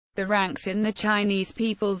The ranks in the Chinese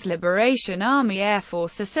People's Liberation Army Air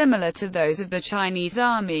Force are similar to those of the Chinese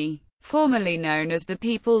Army, formerly known as the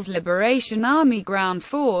People's Liberation Army Ground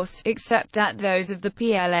Force, except that those of the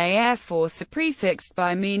PLA Air Force are prefixed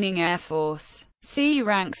by meaning Air Force. See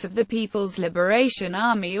Ranks of the People's Liberation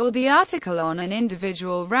Army or the article on an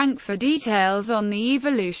individual rank for details on the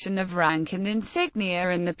evolution of rank and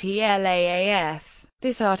insignia in the PLAAF.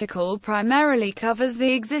 This article primarily covers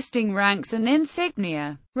the existing ranks and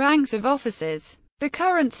insignia. Ranks of officers. The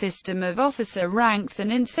current system of officer ranks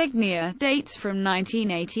and insignia dates from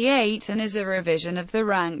 1988 and is a revision of the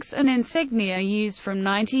ranks and insignia used from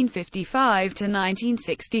 1955 to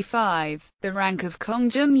 1965. The rank of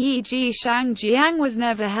Kongjum Yi Ji Shang Jiang was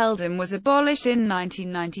never held and was abolished in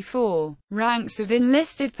 1994. Ranks of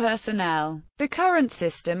enlisted personnel. The current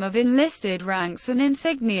system of enlisted ranks and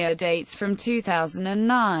insignia dates from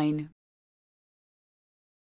 2009.